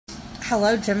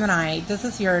Hello, Gemini. This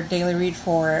is your daily read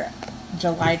for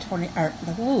July 20.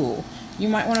 Ooh, you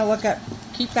might want to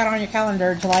keep that on your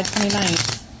calendar, July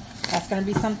 29th. That's going to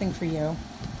be something for you.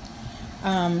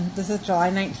 This is July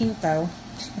 19th, though.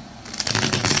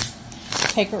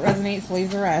 Take what resonates,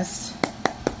 leave the rest.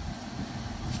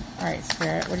 Alright,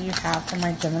 Spirit, what do you have for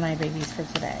my Gemini babies for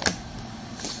today?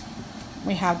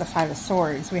 We have the Five of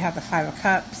Swords. We have the Five of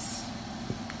Cups.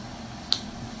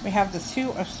 We have the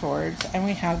Two of Swords. And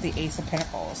we have the Ace of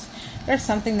Pentacles. There's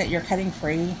something that you're cutting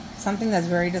free. Something that's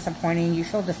very disappointing. You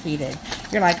feel defeated.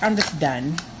 You're like, I'm just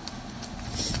done.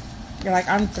 You're like,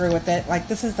 I'm through with it. Like,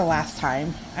 this is the last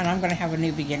time. And I'm going to have a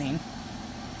new beginning.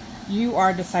 You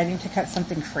are deciding to cut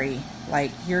something free. Like,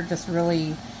 you're just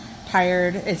really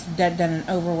tired. It's dead, done, and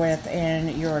over with.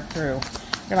 And you're through.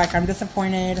 You're like, I'm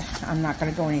disappointed. I'm not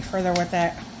going to go any further with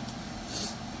it.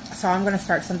 So I'm going to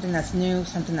start something that's new.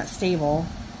 Something that's stable.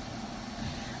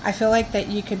 I feel like that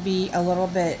you could be a little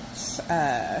bit,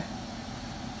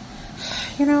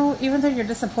 you know, even though you're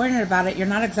disappointed about it, you're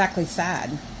not exactly sad.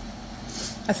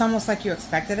 It's almost like you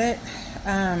expected it,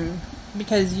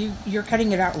 because you're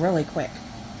cutting it out really quick.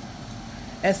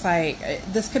 It's like,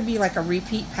 this could be like a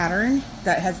repeat pattern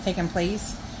that has taken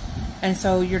place, and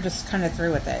so you're just kind of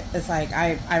through with it. It's like,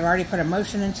 I've already put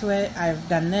emotion into it, I've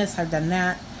done this, I've done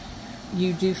that.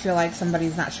 You do feel like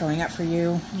somebody's not showing up for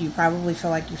you. You probably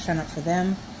feel like you've shown up for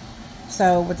them.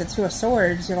 So with the Two of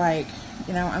Swords, you're like,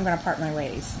 you know, I'm going to part my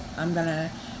ways. I'm going to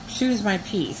choose my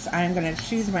peace. I'm going to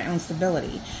choose my own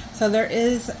stability. So there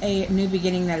is a new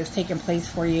beginning that has taken place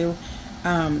for you,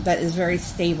 that is very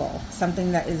stable.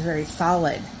 Something that is very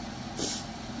solid.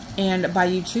 And by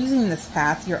you choosing this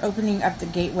path, you're opening up the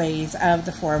gateways of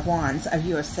the Four of Wands, of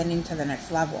you ascending to the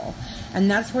next level. And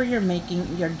that's where you're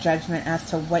making your judgment as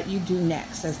to what you do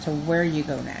next, as to where you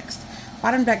go next.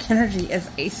 Bottom deck energy is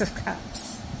Ace of Cups.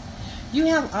 You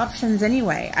have options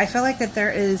anyway. I feel like that there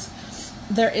is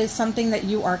something that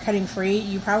you are cutting free.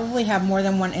 You probably have more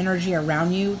than one energy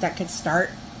around you that could start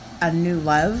a new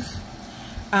love.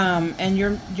 And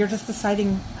you're just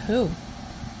deciding who.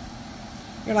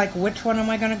 You're like, which one am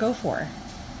I going to go for?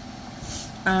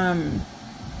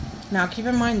 Now, keep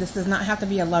in mind, this does not have to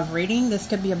be a love reading. This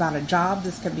could be about a job.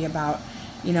 This could be about,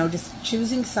 you know, just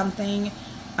choosing something.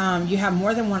 You have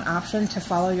more than one option to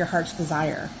follow your heart's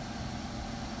desire.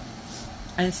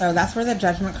 And so that's where the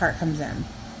Judgment card comes in.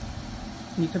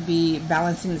 You could be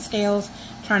balancing the scales,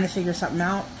 trying to figure something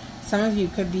out. Some of you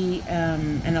could be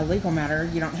in a legal matter.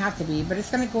 You don't have to be, but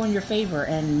it's going to go in your favor.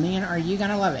 And man, are you going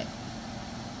to love it.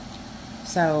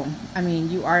 So, I mean,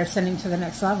 you are ascending to the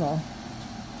next level.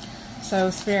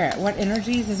 So, Spirit, what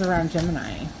energies is around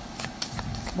Gemini?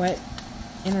 What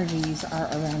energies are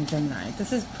around Gemini?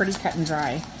 This is pretty cut and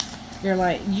dry. You're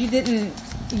like, you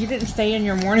didn't stay in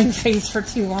your mourning phase for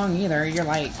too long either. You're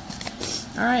like,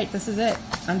 all right, this is it.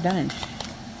 I'm done.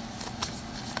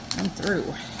 I'm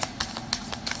through.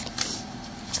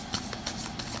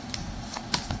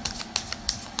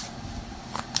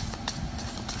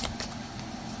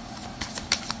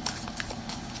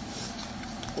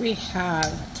 We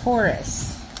have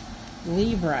Taurus,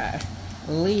 Libra,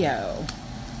 Leo,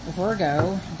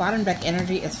 Virgo. Bottom deck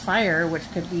energy is fire, which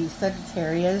could be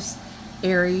Sagittarius,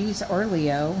 Aries, or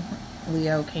Leo.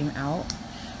 Leo came out.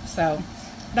 So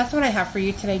that's what I have for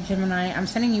you today, Gemini. I'm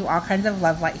sending you all kinds of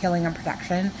love, light, healing, and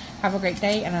protection. Have a great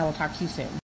day, and I will talk to you soon.